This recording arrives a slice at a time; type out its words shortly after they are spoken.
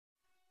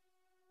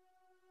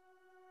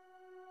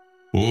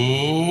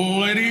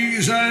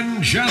Ladies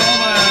and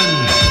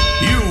gentlemen,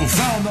 you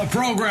found the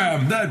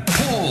program that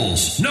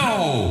pulls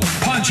no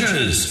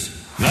punches,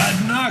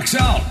 that knocks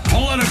out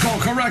political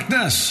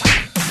correctness,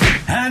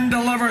 and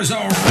delivers a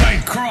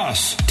right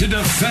cross to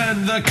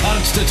defend the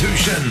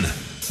Constitution.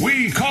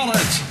 We call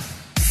it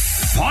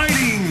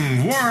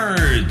Fighting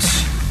Words.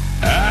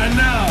 And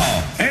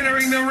now,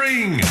 entering the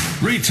ring,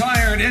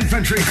 retired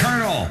infantry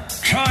colonel,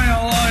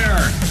 trial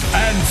lawyer,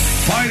 and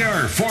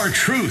fighter for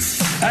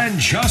truth and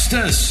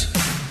justice,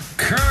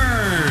 Kurt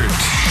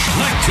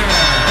Schlichter.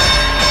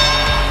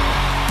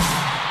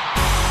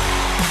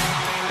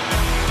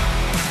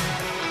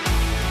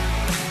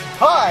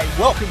 Hi,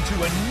 welcome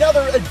to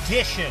another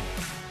edition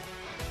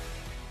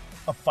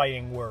of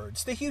Fighting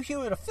Words, the Hugh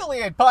Hewitt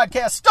affiliate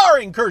podcast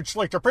starring Kurt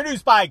Schlichter,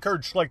 produced by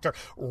Kurt Schlichter,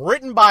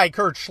 written by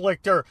Kurt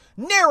Schlichter,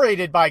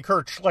 narrated by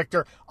Kurt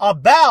Schlichter,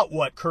 about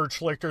what Kurt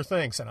Schlichter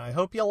thinks, and I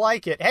hope you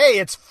like it. Hey,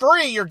 it's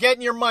free. You're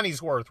getting your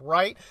money's worth,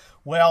 right?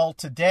 Well,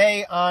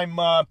 today I'm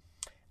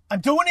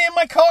doing it in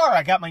my car.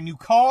 I got my new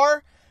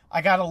car.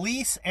 I got a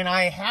lease, and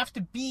I have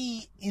to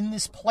be in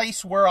this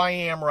place where I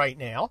am right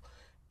now.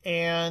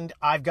 And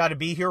I've got to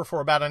be here for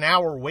about an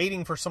hour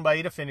waiting for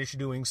somebody to finish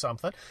doing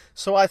something.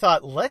 So I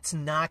thought, let's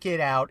knock it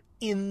out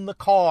in the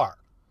car.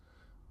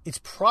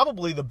 It's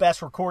probably the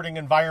best recording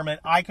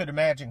environment I could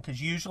imagine,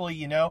 because usually,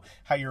 you know,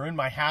 how you're in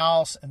my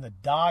house and the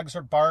dogs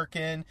are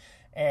barking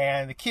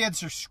and the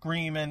kids are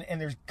screaming and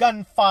there's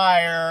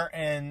gunfire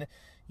and,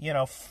 you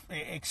know,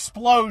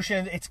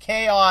 explosion. It's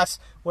chaos.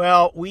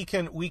 Well, we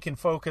can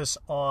focus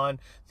on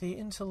the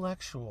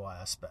intellectual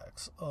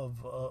aspects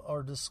of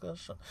our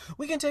discussion.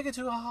 We can take it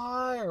to a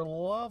higher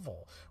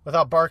level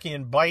without barking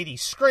and bitey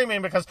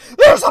screaming because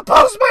there's a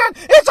postman!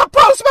 It's a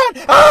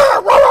postman!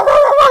 Ah! Rah, rah, rah,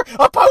 rah,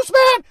 rah! A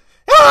postman!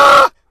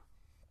 Ah!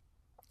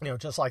 You know,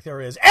 just like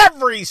there is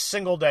every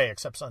single day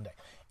except Sunday.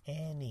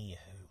 Anywho,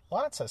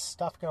 lots of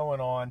stuff going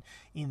on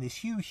in this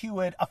Hugh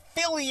Hewitt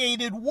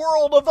affiliated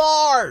world of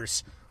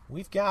ours.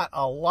 We've got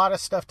a lot of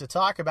stuff to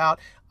talk about.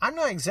 I'm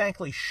not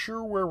exactly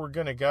sure where we're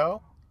going to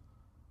go,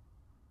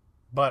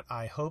 but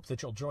I hope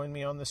that you'll join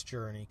me on this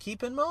journey.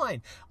 Keep in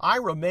mind, I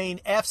remain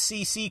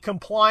FCC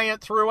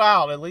compliant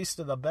throughout, at least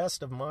to the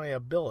best of my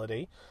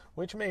ability,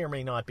 which may or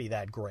may not be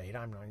that great.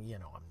 I'm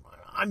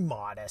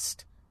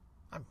modest.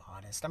 I'm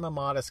a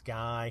modest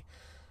guy.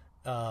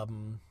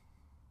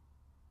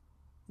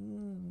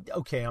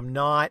 Okay, I'm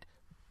not,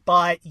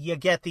 but you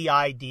get the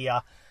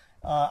idea.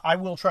 I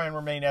will try and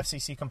remain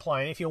FCC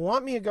compliant. If you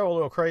want me to go a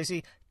little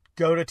crazy,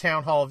 go to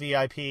Town Hall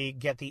VIP,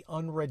 get the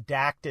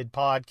unredacted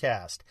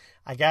podcast.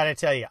 I got to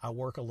tell you, I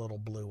work a little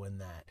blue in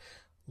that.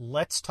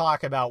 Let's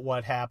talk about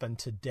what happened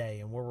today.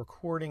 And we're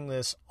recording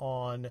this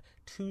on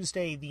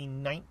Tuesday, the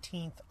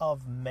 19th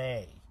of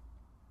May.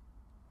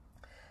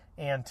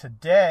 And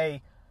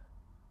today,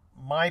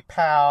 my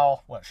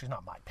pal, well, she's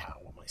not my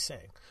pal, what am I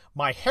saying?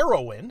 My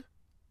heroine,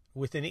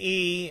 with an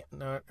E,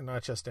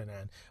 not just an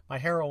N. My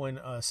heroine,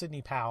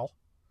 Sidney Powell,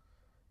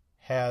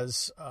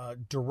 has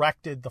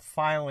directed the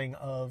filing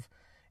of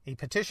a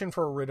petition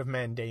for a writ of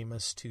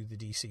mandamus to the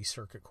D.C.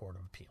 Circuit Court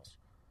of Appeals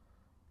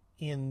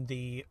in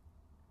the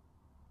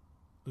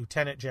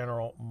Lieutenant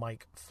General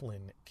Mike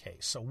Flynn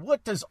case. So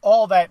what does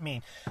all that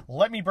mean?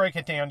 Let me break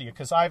it down to you,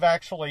 because I've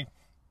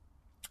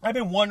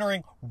been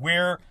wondering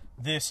where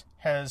this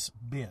has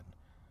been.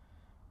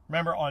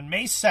 Remember, on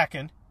May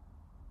 2nd,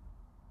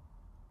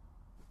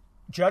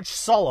 Judge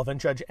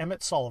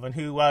Emmett Sullivan,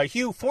 who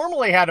Hugh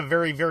formerly had a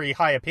very, very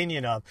high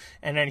opinion of,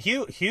 and then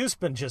Hugh's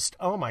been just,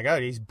 oh my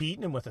God, he's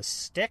beating him with a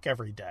stick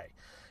every day.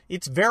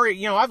 It's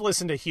very, I've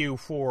listened to Hugh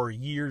for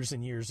years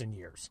and years and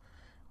years.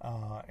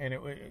 And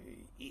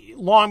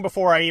long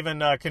before I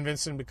even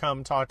convinced him to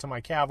come talk to my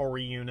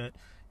cavalry unit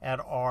at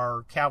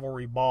our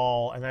cavalry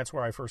ball, and that's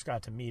where I first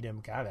got to meet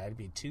him. God, that'd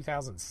be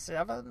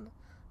 2007,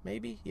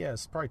 maybe?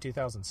 Yes, probably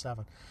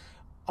 2007.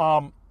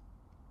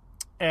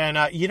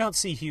 And you don't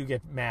see Hugh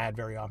get mad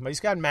very often. But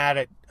he's gotten mad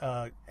at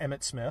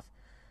Emmett Smith,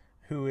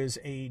 who is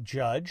a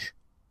judge,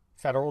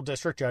 federal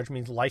district judge,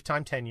 means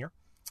lifetime tenure.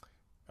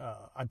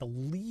 I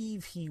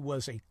believe he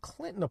was a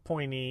Clinton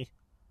appointee,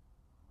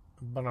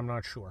 but I'm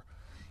not sure.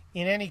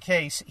 In any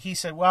case, he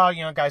said, well,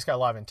 guy's got a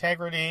lot of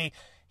integrity.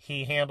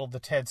 He handled the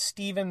Ted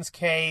Stevens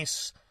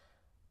case,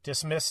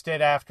 dismissed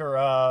it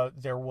after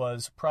there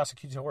was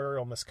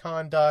prosecutorial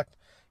misconduct.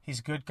 He's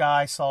a good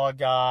guy, solid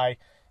guy.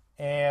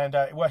 And,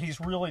 he's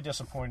really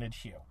disappointed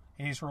Hugh.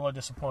 He's really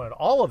disappointed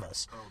all of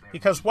us.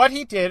 Because what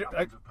he did...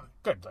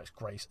 goodness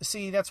gracious.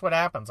 See, that's what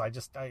happens. I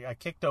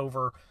kicked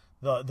over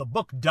the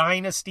book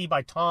Dynasty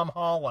by Tom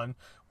Holland,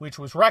 which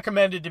was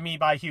recommended to me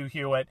by Hugh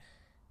Hewitt.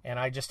 And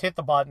I just hit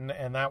the button,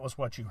 and that was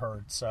what you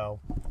heard.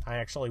 So I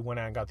actually went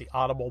out and got the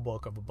Audible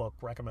book of a book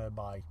recommended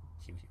by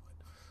Hugh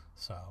Hewitt.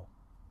 So,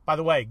 by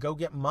the way, go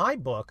get my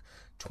book,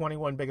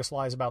 21 Biggest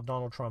Lies About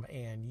Donald Trump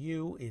and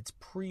You. It's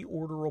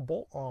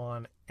pre-orderable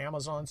on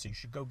Amazon, so you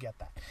should go get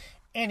that.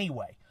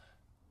 Anyway,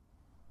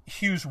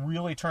 Hugh's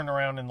really turned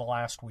around in the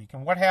last week.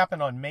 And what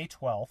happened on May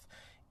 12th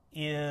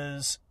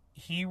is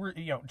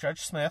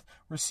Judge Smith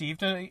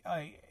received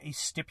a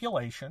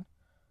stipulation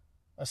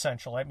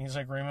essentially. That means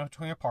an agreement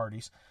between the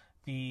parties.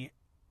 The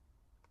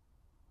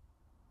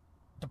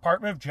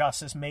Department of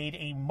Justice made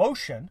a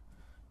motion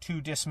to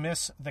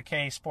dismiss the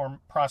case for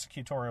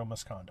prosecutorial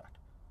misconduct.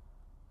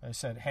 They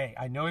said, hey,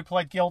 I know he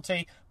pled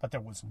guilty, but there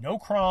was no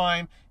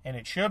crime, and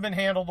it should not have been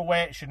handled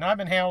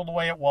the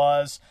way it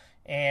was,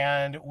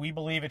 and we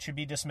believe it should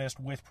be dismissed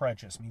with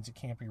prejudice. It means it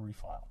can't be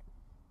refiled.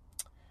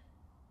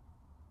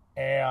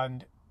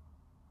 And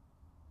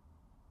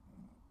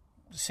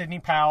Sidney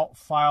Powell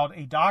filed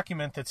a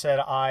document that said,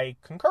 I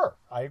concur,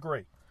 I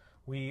agree.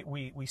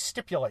 We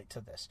stipulate to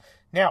this.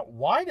 Now,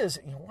 why does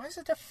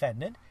a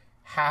defendant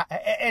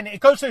and it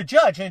goes to the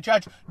judge, and the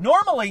judge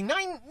normally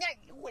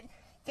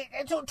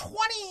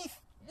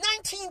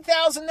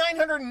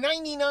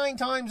 19,999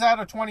 times out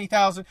of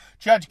 20,000,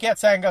 judge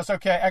gets that and goes,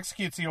 okay,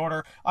 executes the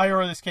order. I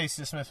order this case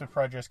dismissed with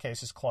prejudice.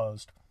 Case is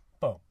closed.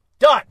 Boom.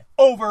 Done.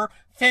 Over.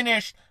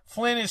 Finished.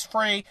 Flynn is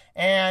free.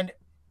 And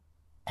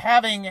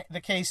having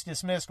the case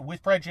dismissed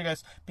with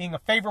prejudice being a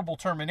favorable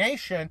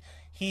termination,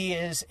 he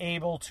is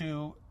able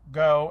to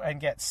go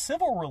and get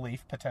civil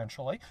relief,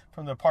 potentially,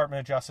 from the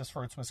Department of Justice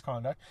for its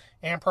misconduct,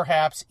 and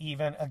perhaps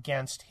even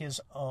against his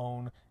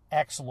own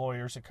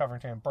ex-lawyers at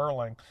Covington and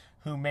Burling,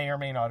 who may or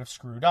may not have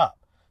screwed up.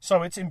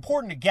 So it's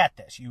important to get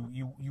this.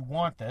 You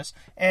want this,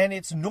 and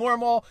it's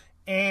normal,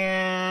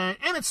 and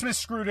Emmett Smith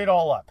screwed it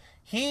all up.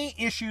 He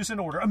issues an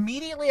order.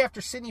 Immediately after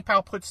Sidney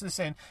Powell puts this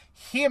in,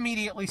 he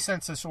immediately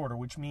sends this order,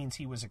 which means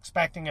he was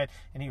expecting it,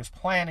 and he was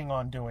planning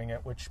on doing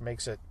it, which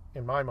makes it,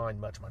 in my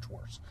mind, much, much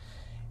worse.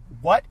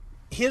 What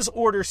his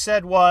order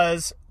said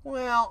was,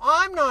 well,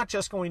 I'm not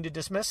just going to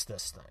dismiss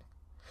this thing.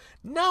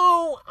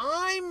 No,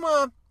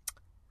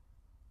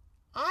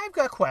 I've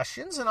got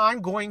questions, and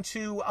I'm going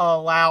to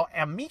allow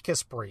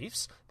amicus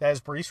briefs, that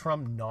is briefs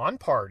from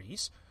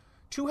non-parties,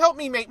 to help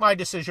me make my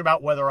decision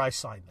about whether I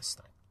sign this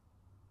thing.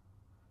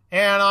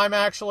 And I'm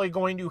actually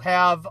going to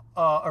have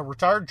a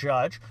retired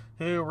judge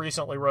who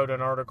recently wrote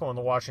an article in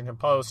the Washington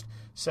Post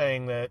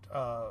saying that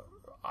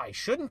I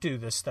shouldn't do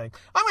this thing.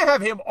 I'm going to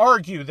have him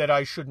argue that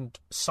I shouldn't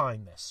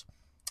sign this.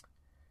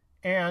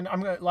 And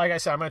I'm going to, like I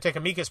said, I'm going to take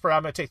amicus briefs.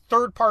 I'm going to take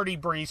third-party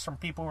briefs from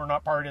people who are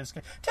not part of this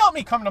to help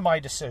me come to my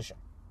decision.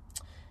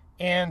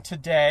 And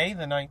today,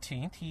 the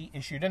 19th, he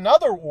issued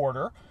another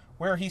order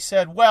where he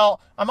said, well,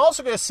 I'm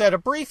also going to set a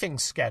briefing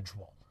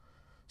schedule.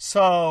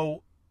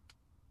 So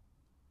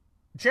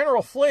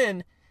General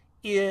Flynn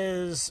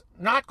is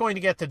not going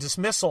to get the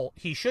dismissal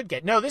he should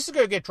get. No, this is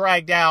going to get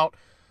dragged out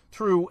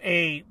through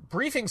a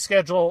briefing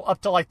schedule up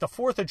to like the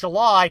 4th of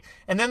July,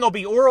 and then there'll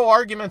be oral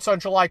arguments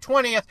on July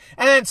 20th,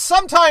 and then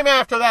sometime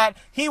after that,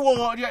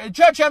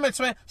 Judge Emmett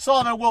Smith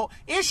Sullivan will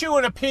issue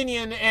an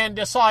opinion and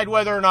decide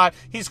whether or not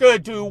he's going to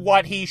do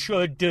what he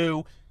should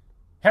do,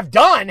 have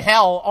done,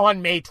 hell,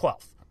 on May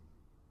 12th.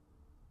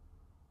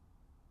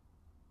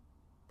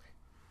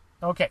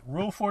 Okay,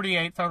 Rule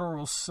 48, Federal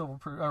Rules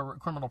of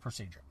Criminal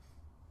Procedure.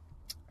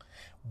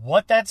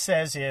 What that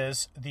says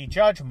is the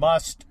judge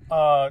must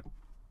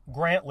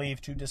grant leave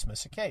to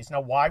dismiss a case.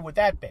 Now, why would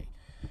that be?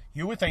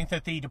 You would think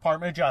that the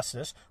Department of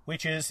Justice,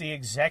 which is the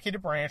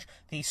executive branch,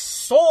 the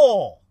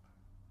sole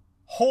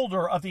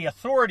holder of the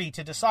authority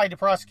to decide to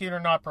prosecute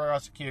or not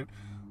prosecute,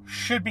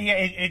 should be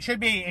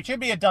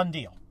a done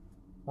deal,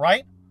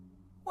 right?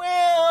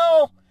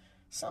 Well,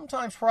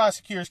 sometimes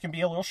prosecutors can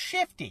be a little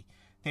shifty.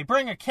 They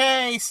bring a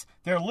case,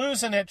 they're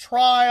losing at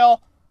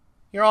trial.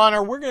 Your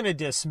Honor, we're going to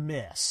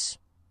dismiss.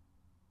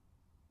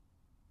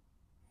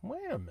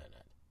 Wait a minute.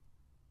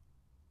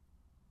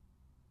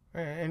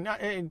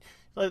 And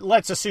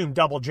let's assume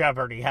double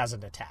jeopardy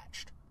hasn't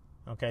attached.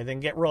 Okay, then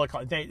get really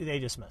close. They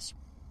dismiss.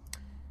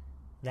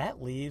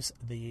 That leaves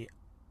the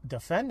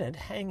defendant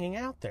hanging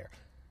out there.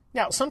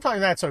 Now,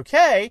 sometimes that's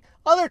okay.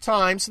 Other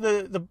times,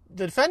 the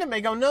defendant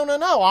may go,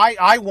 no,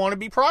 I want to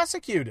be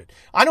prosecuted.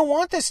 I don't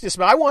want this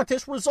dismissed. I want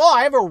this resolved.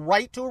 I have a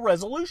right to a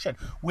resolution,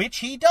 which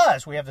he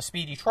does. We have the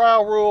speedy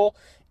trial rule,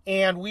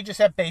 and we just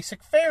have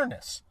basic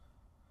fairness.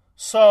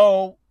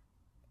 So,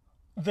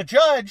 the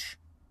judge,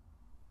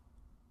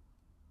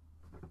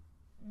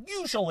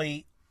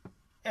 usually,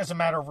 as a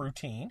matter of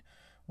routine,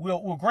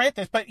 will grant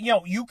this, but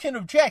you can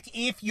object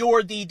if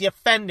you're the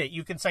defendant.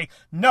 You can say,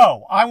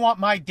 no, I want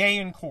my day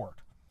in court,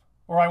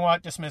 or I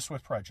want it dismissed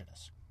with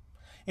prejudice.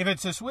 If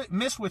it's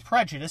dismissed with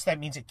prejudice, that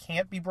means it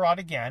can't be brought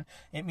again.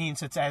 It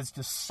means it's as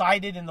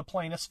decided in the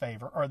plaintiff's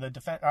favor, or the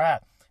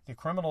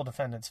criminal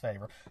defendant's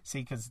favor. See,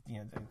 because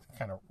they're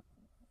kind of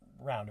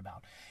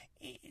roundabout.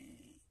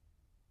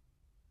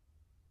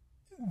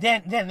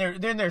 Then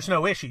there's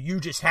no issue. You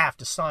just have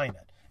to sign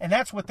it. And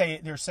that's what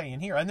they're saying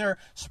here. And their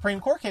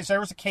Supreme Court case,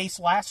 there was a case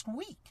last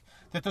week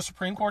that the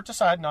Supreme Court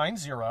decided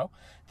 9-0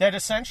 that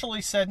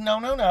essentially said,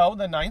 no,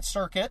 the Ninth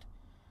Circuit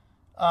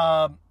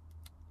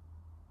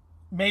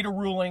made a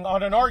ruling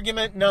on an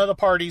argument none of the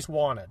parties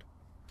wanted.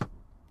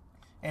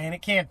 And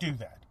it can't do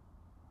that.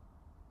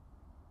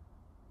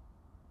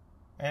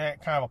 And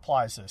it kind of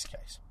applies to this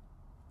case.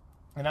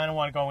 And I don't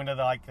want to go into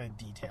the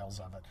details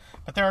of it.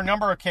 But there are a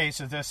number of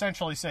cases that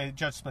essentially say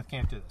Judge Smith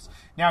can't do this.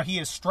 Now, he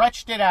has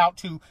stretched it out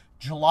to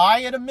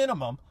July at a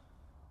minimum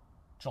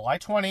July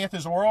 20th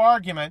is oral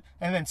argument,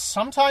 and then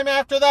sometime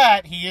after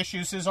that, he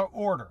issues his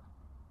order.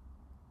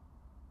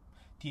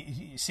 Do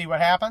you see what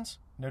happens?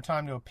 No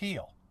time to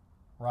appeal,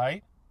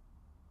 right?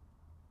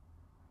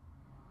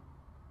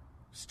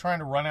 He's trying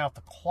to run out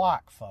the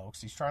clock,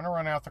 folks. He's trying to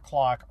run out the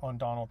clock on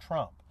Donald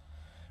Trump.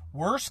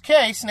 Worst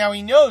case, now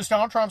he knows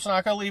Donald Trump's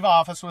not going to leave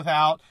office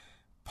without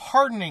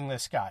pardoning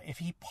this guy. If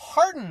he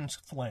pardons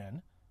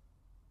Flynn,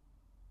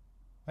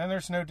 then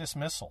there's no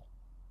dismissal.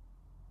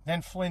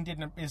 Then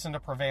Flynn isn't a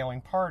prevailing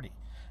party.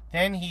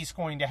 Then he's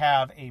going to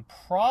have a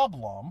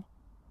problem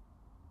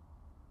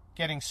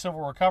getting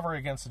civil recovery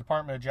against the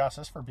Department of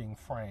Justice for being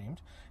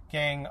framed,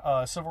 getting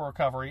civil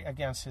recovery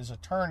against his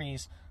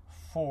attorneys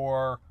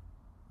for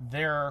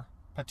their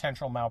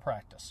potential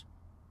malpractice.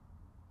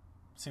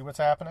 See what's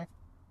happening?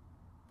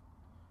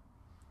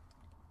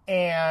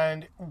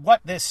 And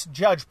what this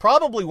judge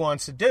probably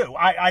wants to do,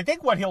 I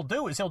think what he'll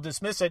do is he'll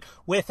dismiss it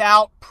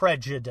without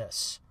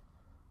prejudice,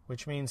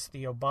 which means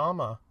the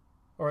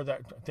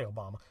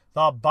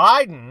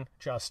Biden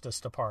Justice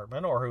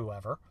Department or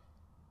whoever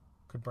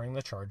could bring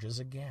the charges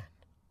again.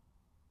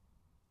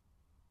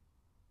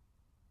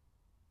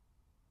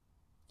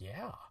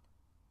 Yeah.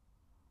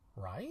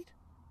 Right?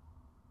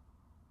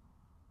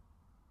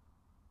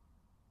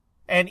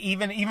 And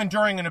even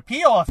during an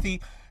appeal, if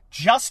the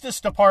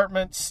Justice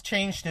Department's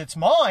changed its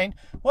mind,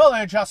 well,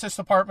 the Justice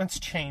Department's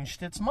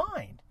changed its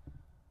mind.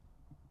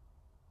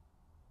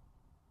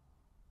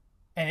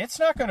 And it's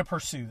not going to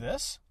pursue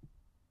this.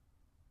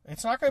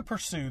 It's not going to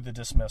pursue the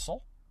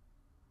dismissal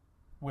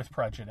with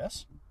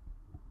prejudice.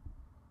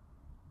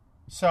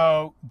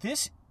 So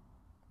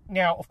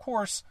now, of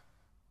course,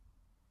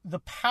 the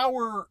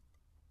power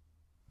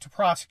to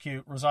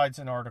prosecute resides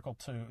in Article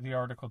 2, the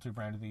Article 2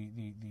 branch of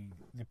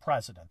the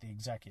president, the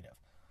executive.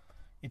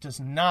 It does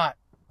not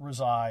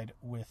reside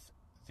with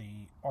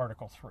the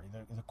Article 3,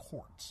 the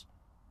courts.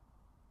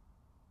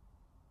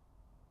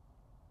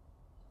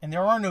 And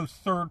there are no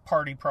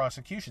third-party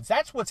prosecutions.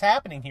 That's what's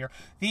happening here.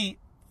 The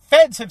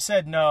feds have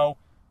said no.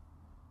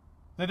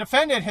 The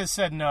defendant has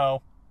said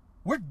no.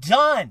 We're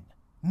done.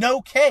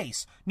 No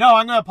case. No,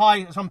 I'm going to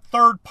apply some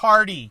third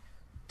party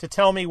to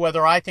tell me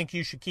whether I think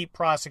you should keep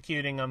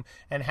prosecuting them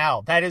and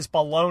how. That is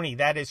baloney.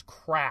 That is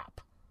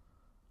crap.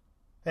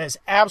 That is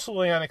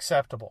absolutely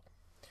unacceptable.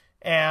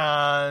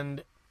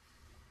 And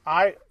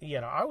I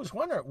was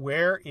wondering,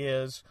 where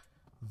is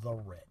the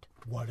writ?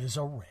 What is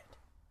a writ?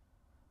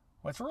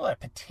 Well, it's really a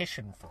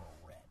petition for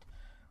a writ.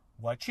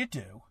 What you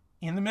do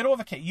in the middle of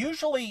a case,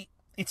 usually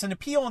it's an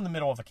appeal in the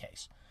middle of a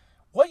case.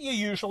 What you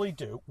usually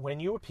do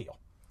when you appeal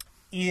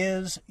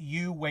is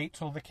you wait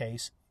till the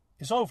case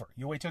is over.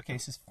 You wait till the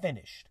case is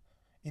finished.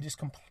 It is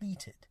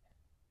completed.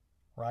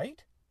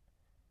 Right?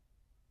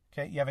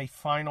 Okay, you have a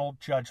final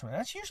judgment.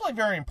 That's usually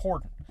very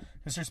important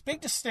because there's a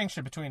big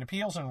distinction between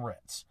appeals and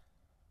writs.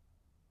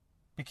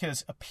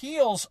 Because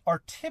appeals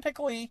are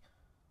typically,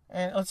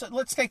 and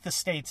let's take the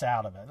states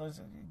out of it.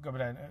 Let's go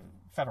to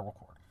federal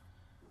court.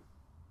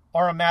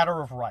 Are a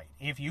matter of right.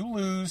 If you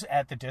lose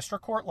at the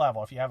district court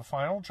level, if you have a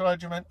final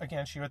judgment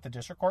against you at the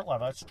district court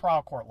level, that's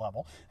trial court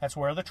level. That's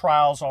where the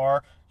trials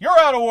are. You're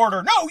out of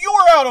order. No, you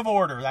are out of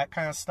order. That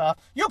kind of stuff.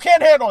 You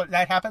can't handle it.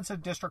 That happens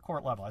at district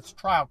court level. That's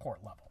trial court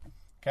level.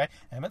 Okay?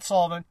 Emmett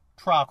Sullivan,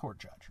 trial court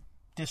judge.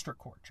 District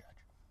court judge.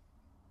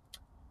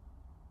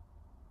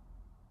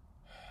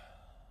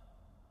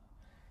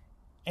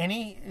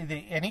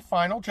 Any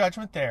final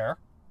judgment there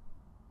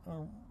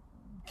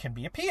can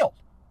be appealed.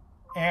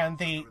 And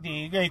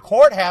the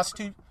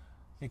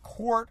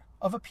court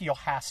of appeal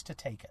has to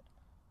take it.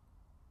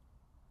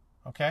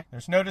 Okay?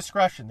 There's no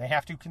discretion. They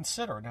have to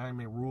consider it. Now, they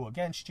may rule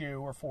against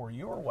you or for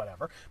you or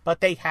whatever, but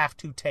they have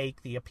to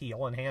take the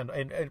appeal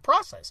and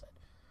process it.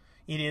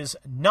 It is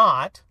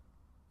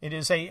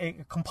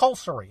a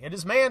compulsory. It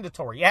is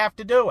mandatory. You have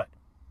to do it.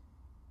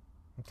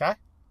 Okay?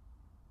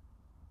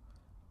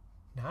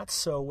 Not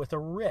so with a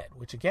writ,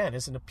 which again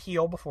is an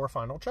appeal before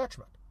final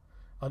judgment.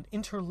 An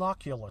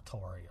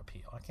interlocutory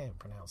appeal. I can't even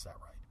pronounce that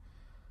right.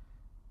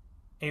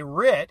 A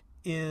writ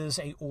is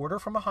an order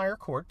from a higher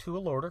court to a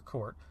lower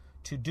court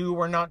to do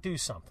or not do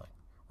something.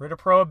 Writ of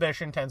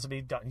prohibition tends to be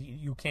done.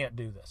 You can't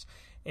do this.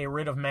 A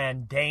writ of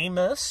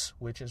mandamus,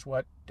 which is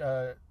what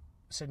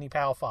Sidney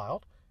Powell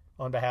filed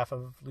on behalf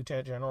of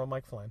Lieutenant General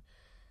Mike Flynn,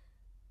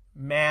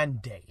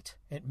 mandate.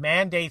 It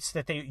mandates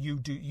that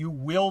you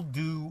will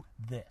do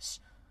this.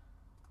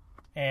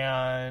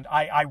 And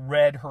I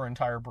read her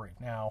entire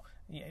brief. Now,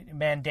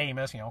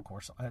 mandamus, of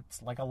course,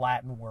 it's like a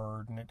Latin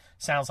word, and it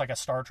sounds like a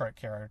Star Trek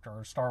character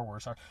or Star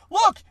Wars.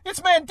 Look,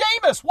 it's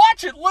mandamus!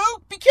 Watch it,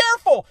 Luke! Be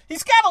careful!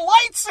 He's got a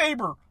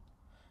lightsaber!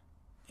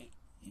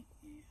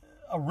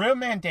 A writ of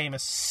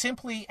mandamus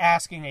simply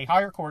asking a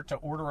higher court to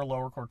order a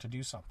lower court to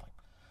do something.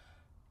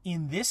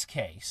 In this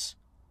case,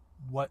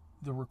 what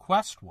the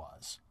request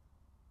was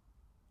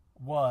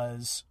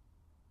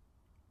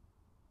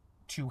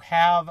to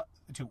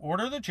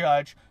order the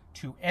judge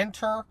to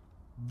enter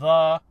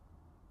the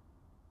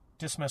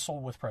dismissal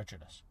with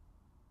prejudice.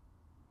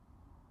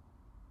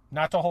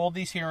 Not to hold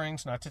these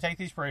hearings, not to take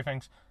these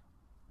briefings.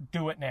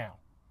 Do it now.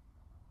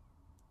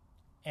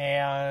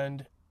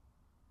 And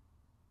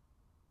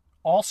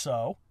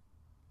also,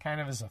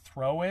 kind of as a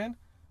throw-in,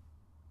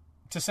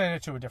 to send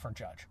it to a different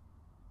judge.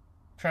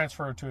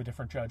 Transfer it to a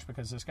different judge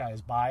because this guy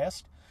is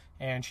biased.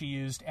 And she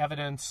used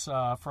evidence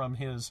from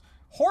his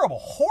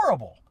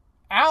horrible,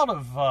 out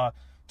of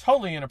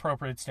totally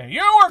inappropriate statement.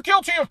 You are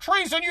guilty of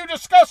treason. You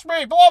disgust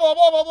me. Blah, blah,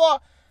 blah, blah, blah.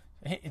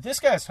 This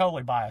guy is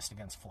totally biased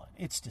against Flynn.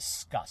 It's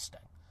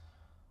disgusting.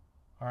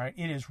 All right?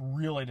 It is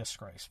really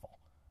disgraceful.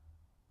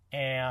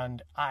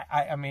 And,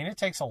 I mean, it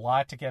takes a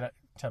lot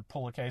to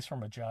pull a case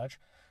from a judge.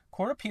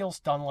 Court of Appeals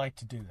doesn't like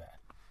to do that.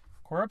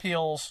 Court of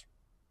Appeals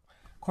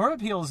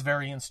is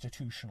very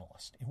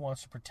institutionalist. It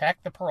wants to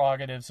protect the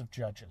prerogatives of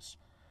judges.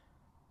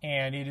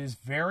 And it is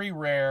very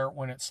rare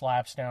when it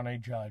slaps down a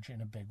judge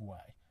in a big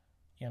way.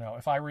 You know,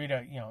 if I read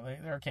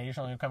there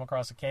occasionally come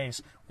across a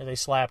case where they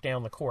slap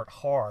down the court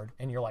hard,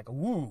 and you're like,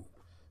 ooh,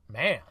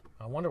 man,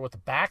 I wonder what the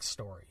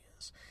backstory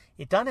is.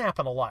 It doesn't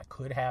happen a lot.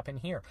 Could happen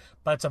here.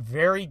 But it's a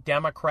very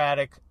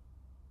democratic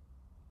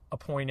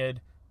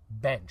appointed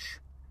bench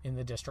in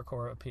the District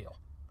Court of Appeal.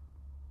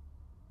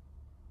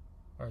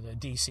 Or the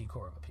D.C.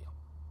 Court of Appeal.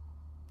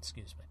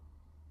 Excuse me.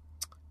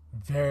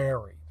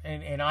 Very.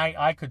 And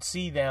I could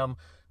see them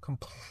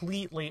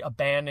completely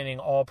abandoning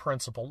all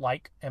principle,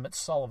 like Emmett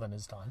Sullivan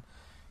has done,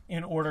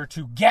 in order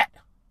to get,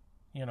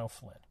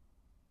 Flynn.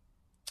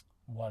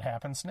 What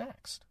happens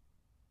next?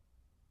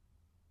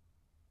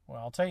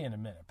 Well, I'll tell you in a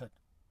minute, but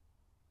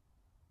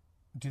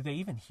do they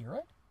even hear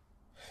it?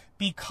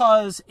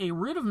 Because a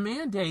writ of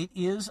mandate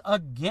is,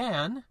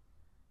 again,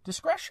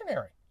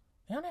 discretionary.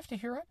 They don't have to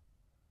hear it.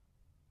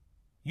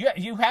 Yeah,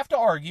 you have to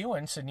argue,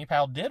 and Sidney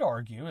Powell did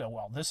argue, that,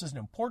 well, this is an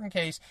important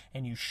case,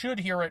 and you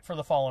should hear it for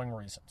the following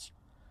reasons.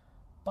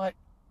 But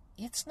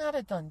it's not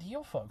a done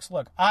deal, folks.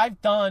 Look,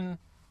 I've done,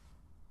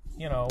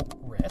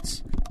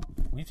 writs.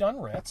 We've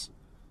done writs.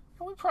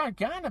 And we've probably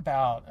gotten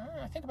about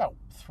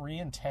 3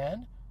 in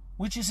 10,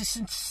 which is a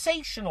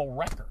sensational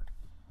record.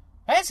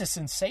 That's a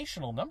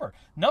sensational number.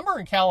 Number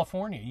in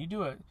California, you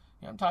do it,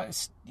 I'm talking,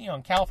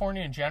 in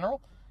California in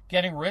general,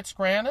 getting writs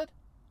granted,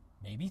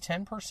 maybe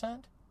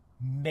 10%.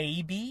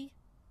 Maybe.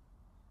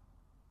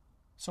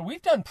 So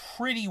we've done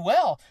pretty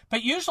well.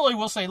 But usually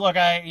we'll say, look,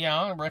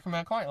 I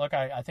recommend a client. Look,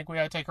 I think we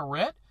ought to take a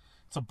writ.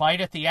 It's a bite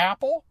at the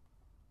apple.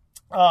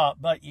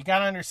 But you got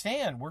to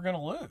understand, we're going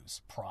to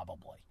lose,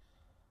 probably.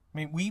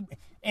 I mean,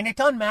 and it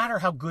doesn't matter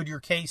how good your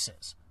case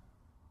is.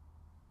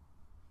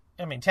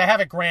 I mean, to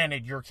have it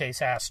granted, your case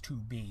has to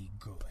be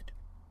good.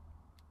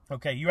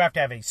 Okay, you have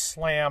to have a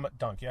slam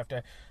dunk. You have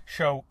to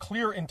show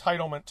clear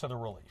entitlement to the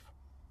relief.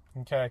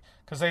 Okay,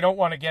 because they don't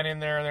want to get in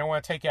there. They don't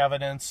want to take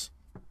evidence.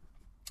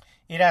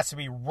 It has to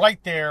be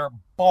right there,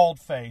 bald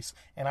face.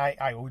 And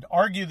I would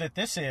argue that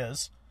this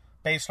is,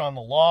 based on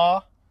the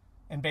law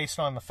and based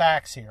on the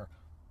facts here,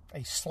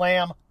 a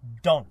slam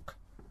dunk.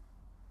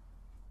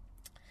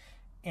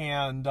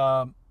 And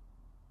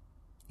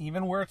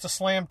even where it's a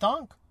slam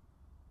dunk,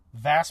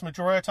 vast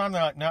majority of the time,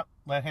 they're like, no,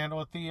 let handle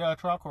at the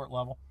trial court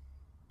level.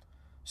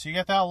 So you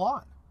get that a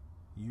lot.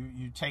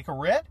 You take a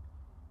writ,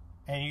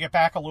 and you get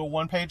back a little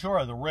one-page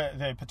order.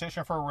 The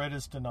petition for a writ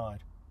is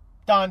denied.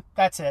 Done.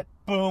 That's it.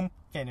 Boom.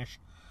 Finished.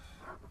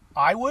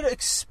 I would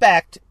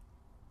expect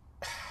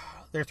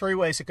there are 3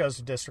 ways it goes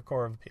to District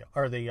Court of Appeal,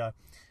 or the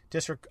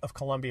District of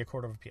Columbia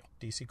Court of Appeal,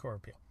 D.C. Court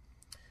of Appeal.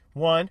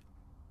 1,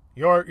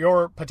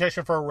 your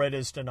petition for a writ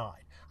is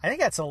denied. I think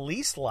that's the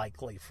least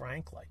likely,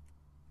 frankly.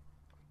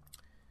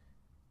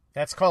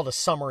 That's called a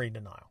summary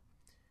denial.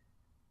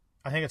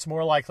 I think it's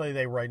more likely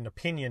they write an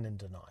opinion and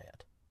deny it.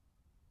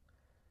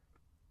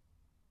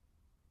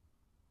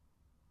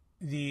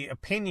 The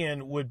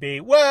opinion would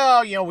be,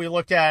 well, we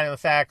looked at it and the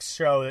facts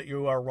show that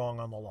you are wrong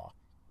on the law.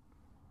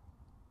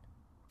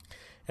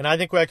 And I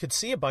think I could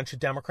see a bunch of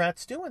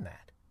Democrats doing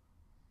that.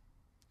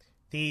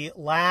 The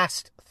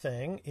last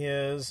thing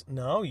is,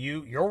 no,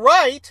 you're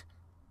right.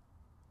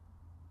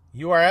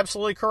 You are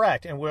absolutely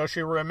correct, and we'll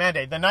issue a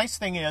mandate. The nice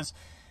thing is,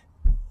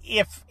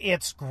 if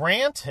it's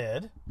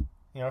granted,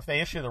 if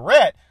they issue the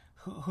writ,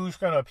 who's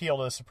going to appeal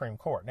to the Supreme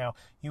Court? Now,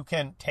 you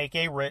can take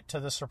a writ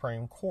to the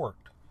Supreme Court.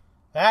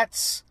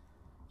 That's,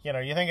 you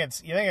think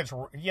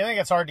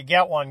it's hard to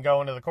get one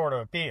going to the Court of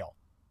Appeal.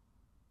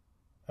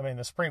 I mean,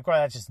 the Supreme Court,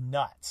 that's just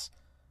nuts.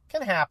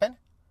 Can happen.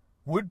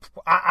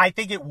 I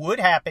think it would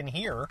happen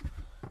here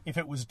if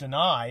it was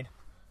denied.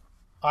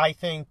 I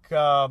think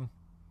I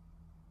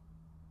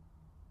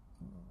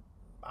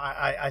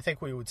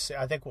think we would see.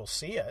 I think we'll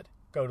see it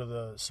go to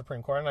the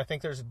Supreme Court, and I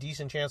think there's a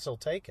decent chance they'll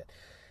take it.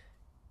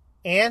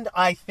 And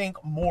I think,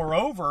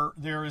 moreover,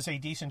 there is a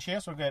decent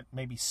chance we'll get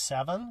maybe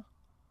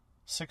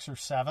 6 or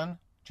 7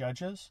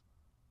 judges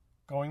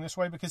going this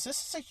way, because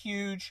this is a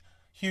huge,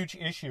 huge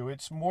issue.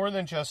 It's more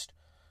than just,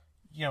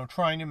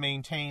 trying to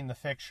maintain the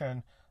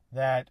fiction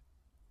that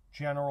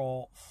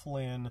General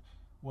Flynn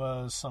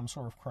was some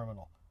sort of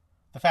criminal.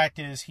 The fact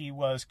is, he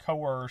was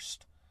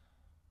coerced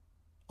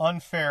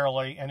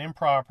unfairly and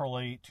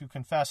improperly to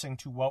confessing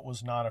to what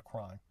was not a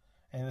crime.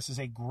 And this is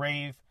a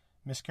grave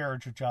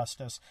miscarriage of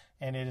justice,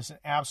 and it is an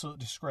absolute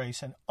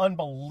disgrace and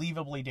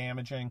unbelievably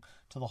damaging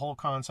to the whole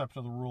concept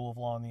of the rule of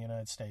law in the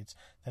United States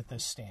that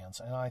this stands.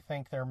 And I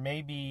think there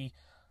may be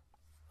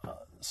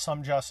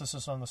some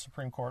justices on the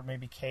Supreme Court,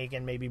 maybe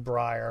Kagan, maybe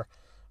Breyer,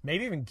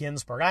 maybe even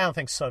Ginsburg. I don't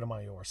think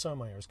Sotomayor.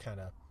 Sotomayor's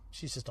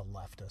she's just a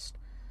leftist.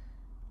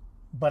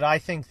 But I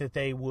think that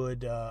they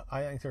would,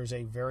 I think there's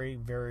a very,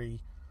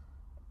 very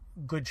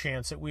good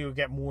chance that we would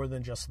get more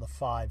than just the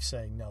 5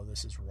 saying, no,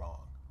 this is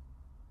wrong.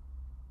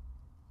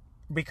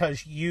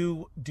 Because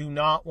you do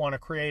not want to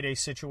create a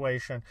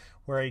situation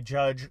where a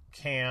judge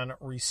can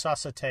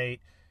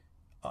resuscitate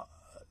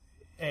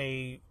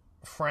a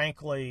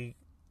frankly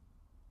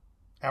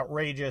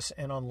outrageous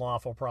and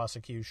unlawful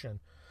prosecution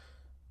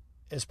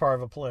as part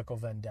of a political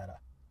vendetta.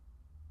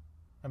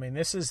 I mean,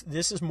 this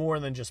is more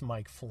than just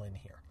Mike Flynn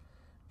here.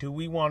 Do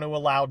we want to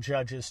allow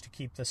judges to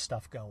keep this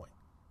stuff going?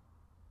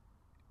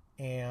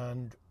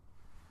 And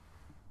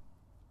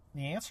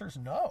the answer is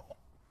no.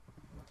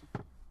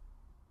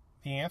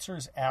 The answer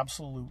is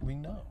absolutely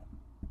no.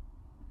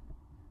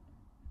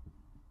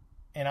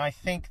 And I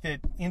think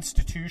that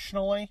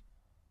institutionally,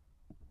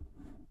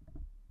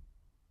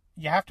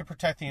 you have to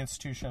protect the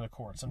institution of the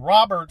courts. And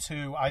Roberts,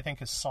 who I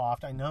think is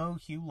soft, I know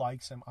Hugh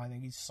likes him, I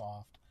think he's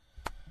soft.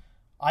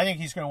 I think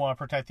he's going to want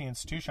to protect the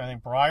institution. I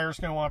think Breyer's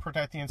going to want to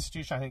protect the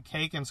institution. I think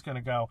Kagan's going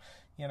to go,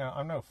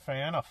 I'm no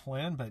fan of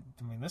Flynn, but,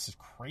 I mean, this is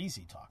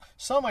crazy talk.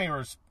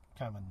 Sotomayor's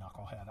kind of a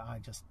knucklehead. I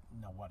just,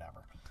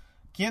 whatever.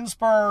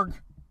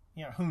 Ginsburg,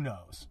 who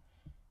knows?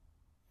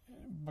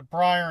 But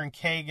Breyer and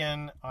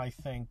Kagan, I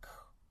think,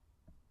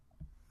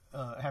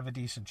 have a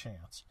decent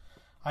chance.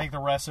 I think the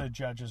rest of the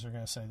judges are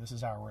going to say, this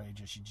is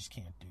outrageous. You just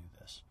can't do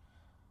this.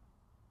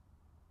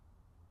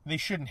 They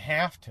shouldn't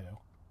have to.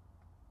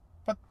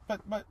 But,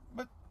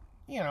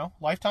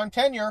 lifetime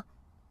tenure.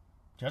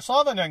 Judge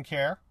Sullivan doesn't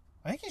care.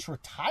 I think he's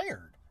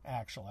retired,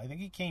 actually. I think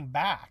he came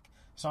back.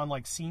 He's on,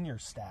 senior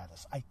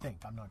status, I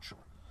think. I'm not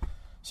sure.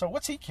 So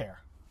what's he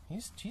care?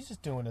 He's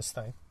just doing his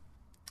thing.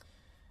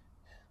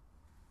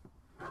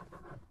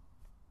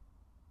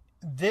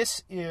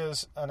 This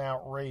is an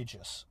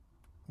outrageous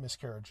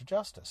miscarriage of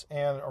justice.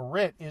 And a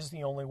writ is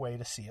the only way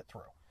to see it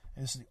through.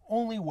 This is the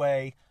only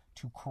way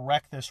to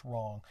correct this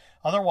wrong.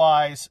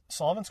 Otherwise,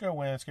 Sullivan's going to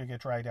win. It's going to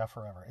get dragged out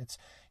forever.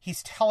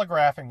 He's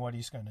telegraphing what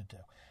he's going to do.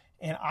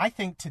 And I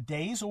think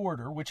today's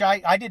order, which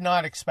I did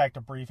not expect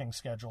a briefing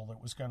schedule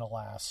that was going to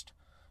last,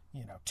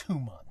 2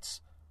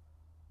 months.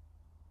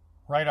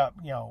 Right up,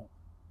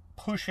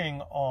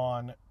 pushing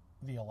on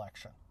the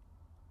election.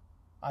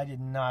 I did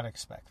not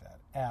expect that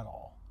at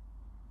all.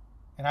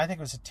 And I think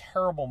it was a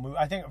terrible move.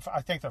 I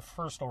think the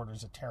first order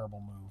is a terrible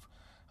move.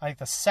 I think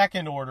the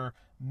second order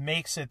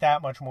makes it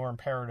that much more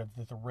imperative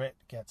that the writ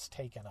gets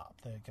taken up,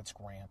 that it gets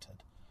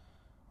granted,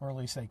 or at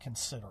least they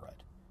consider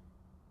it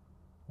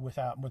with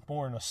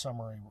more in a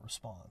summary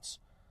response.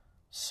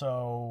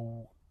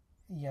 So,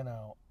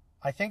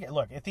 I think,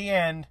 look, at the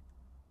end,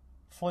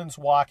 Flynn's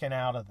walking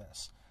out of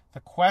this. The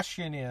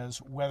question is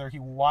whether he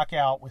will walk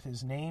out with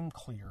his name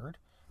cleared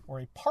or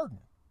a pardon.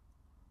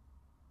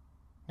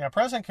 Now, a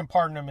president can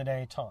pardon him at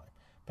any time.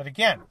 But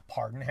again,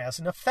 pardon has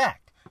an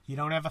effect. You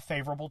don't have a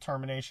favorable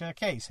termination of the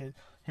case.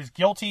 His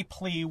guilty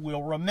plea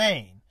will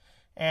remain.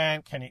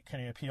 And can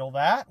he appeal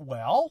that?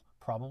 Well,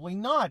 probably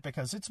not,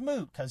 because it's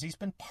moot, because he's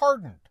been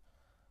pardoned.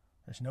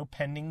 There's no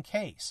pending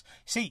case.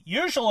 See,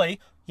 usually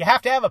you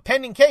have to have a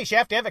pending case. You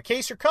have to have a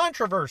case or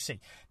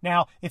controversy.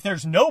 Now, if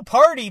there's no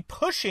party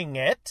pushing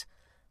it,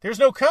 there's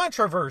no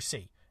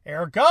controversy.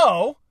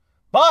 Ergo,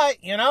 but,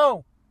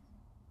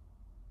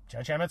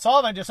 Judge Emmett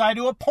Sullivan decided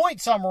to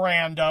appoint some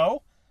rando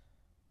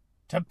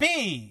to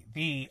be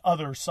the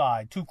other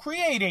side, to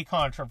create a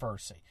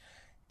controversy.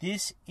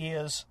 This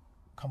is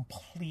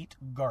complete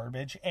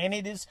garbage, and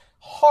it is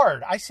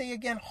hard, I say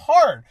again,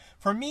 hard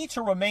for me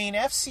to remain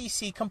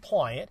FCC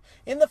compliant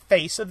in the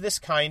face of this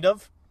kind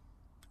of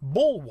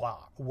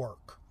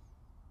bulwark.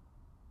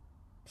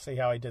 See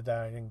how I did that?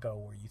 I didn't go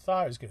where you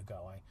thought I was going to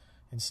go. I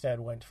instead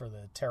went for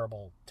the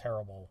terrible,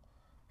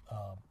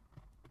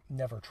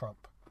 Never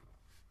Trump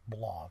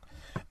blog.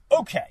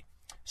 Okay,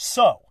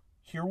 so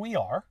here we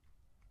are.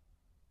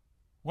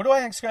 What do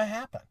I think is going to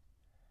happen?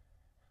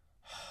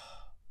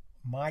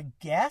 My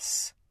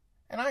guess,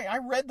 and I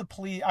read the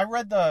plea, I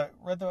read the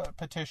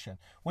petition,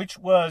 which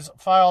was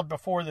filed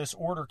before this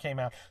order came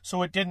out,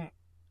 so it didn't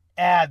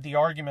add the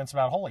arguments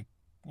about holy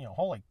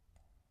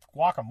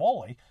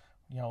guacamole.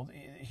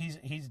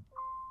 He's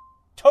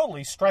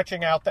totally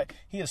stretching out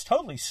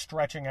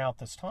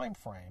this time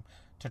frame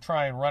to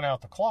try and run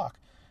out the clock.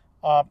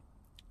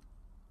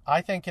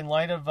 I think in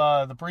light of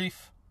the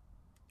brief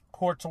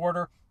court's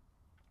order,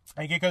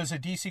 I think it goes to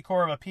D.C.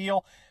 Court of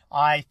Appeal.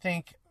 I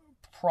think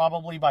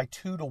probably by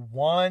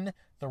 2-1,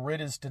 the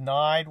writ is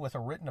denied with a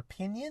written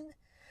opinion.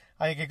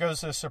 I think it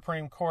goes to the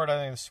Supreme Court. I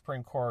think the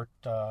Supreme Court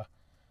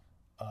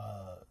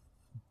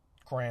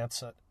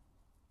grants it.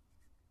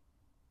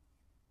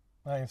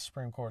 I think the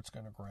Supreme Court's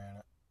going to grant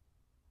it.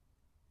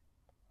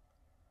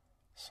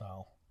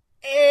 So,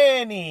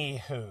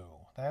 anywho,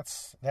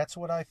 that's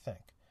what I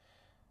think.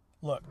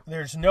 look,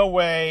 there's no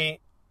way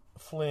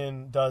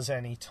Flynn does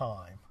any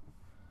time.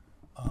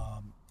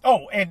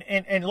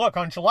 And look,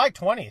 on July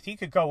 20th, he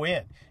could go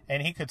in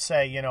and he could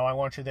say, I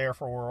want you there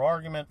for oral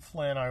argument.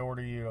 Flynn, I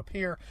order you to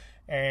appear.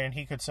 And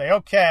he could say,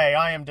 okay,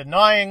 I am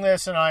denying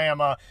this and I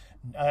am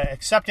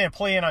accepting a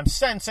plea and I'm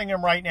sentencing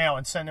him right now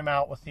and send him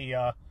out with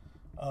the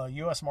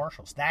U.S.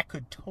 Marshals. That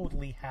could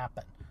totally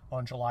happen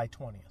on July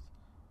 20th.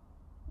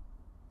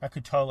 That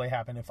could totally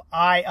happen.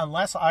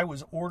 Unless I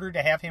was ordered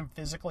to have him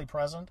physically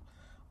present,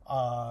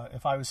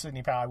 if I was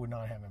Sidney Powell, I would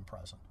not have him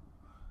present.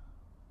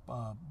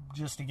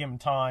 Just to give him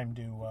time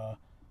to,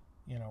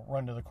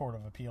 run to the Court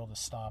of Appeal to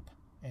stop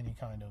any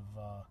kind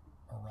of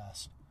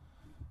arrest.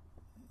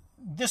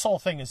 This whole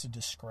thing is a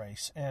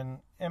disgrace, and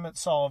Emmett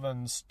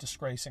Sullivan's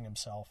disgracing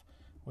himself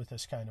with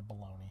this kind of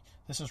baloney.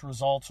 This is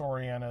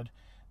results-oriented.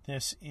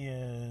 This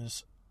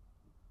is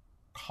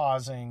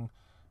causing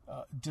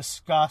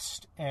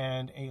disgust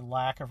and a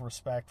lack of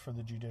respect for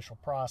the judicial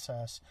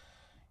process.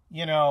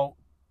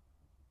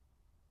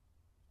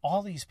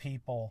 All these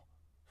people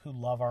who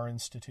love our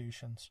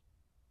institutions,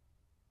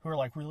 who are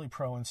like really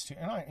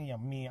pro-institution, and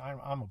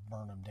I'm a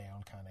burn them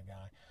down kind of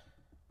guy.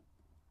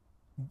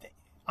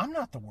 I'm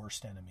not the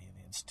worst enemy of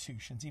the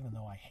institutions, even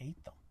though I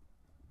hate them.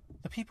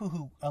 The people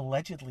who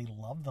allegedly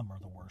love them are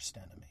the worst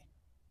enemy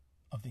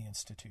of the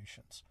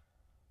institutions,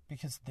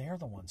 because they're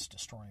the ones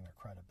destroying their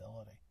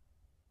credibility.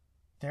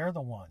 They're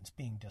the ones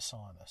being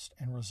dishonest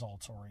and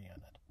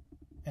results-oriented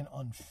and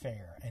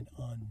unfair and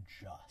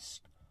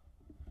unjust.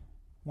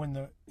 When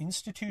the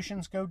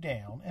institutions go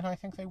down, and I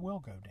think they will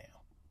go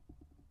down,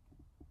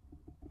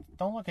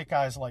 don't look at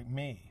guys like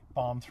me,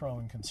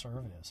 bomb-throwing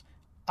conservatives.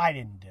 I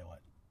didn't do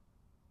it.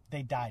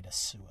 They died a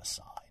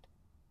suicide.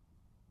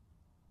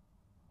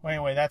 Well,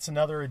 anyway, that's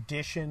another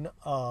edition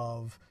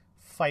of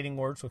Fighting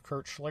Words with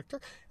Kurt Schlichter.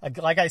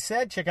 Like I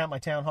said, check out my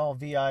Town Hall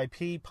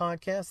VIP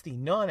podcast, the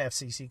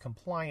non-FCC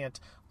compliant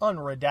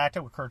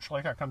Unredacted with Kurt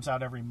Schlichter. It comes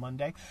out every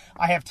Monday.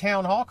 I have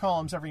Town Hall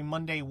columns every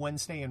Monday,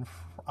 Wednesday, and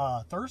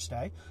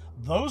Thursday.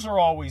 Those are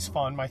always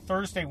fun. My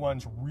Thursday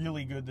one's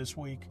really good this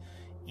week.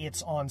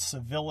 It's on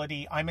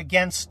civility. I'm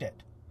against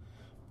it.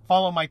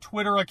 Follow my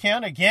Twitter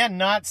account. Again,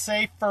 not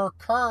safe for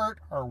Kurt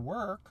or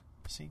work.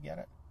 See, get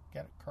it?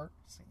 Get it, Kurt?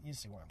 See, you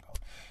see where I'm going.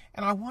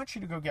 And I want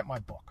you to go get my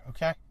book,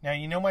 okay?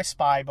 Now, my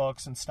spy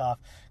books and stuff,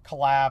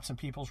 Collapse and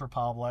People's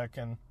Republic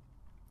and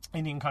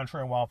Indian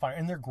Country and Wildfire,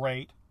 and they're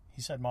great,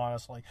 he said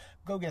modestly.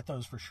 Go get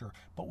those for sure.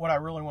 But what I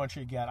really want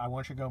you to get, I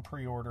want you to go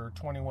pre-order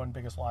 21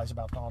 Biggest Lies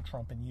About Donald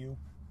Trump and You.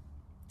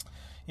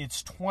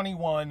 It's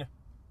 21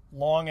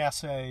 long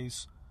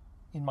essays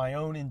in my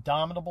own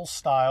indomitable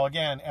style.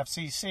 Again,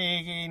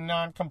 FCC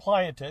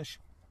non-compliant-ish.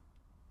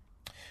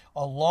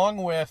 Along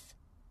with,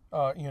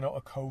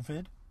 a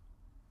COVID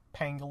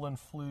pangolin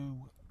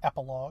flu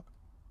epilogue.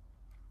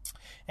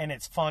 And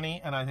it's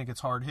funny, and I think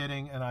it's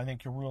hard-hitting, and I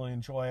think you'll really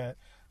enjoy it,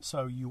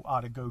 so you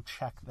ought to go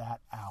check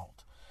that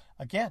out.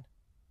 Again,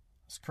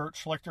 it's Kurt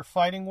Schlichter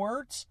Fighting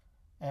Words,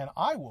 and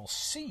I will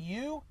see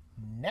you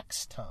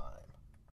next time.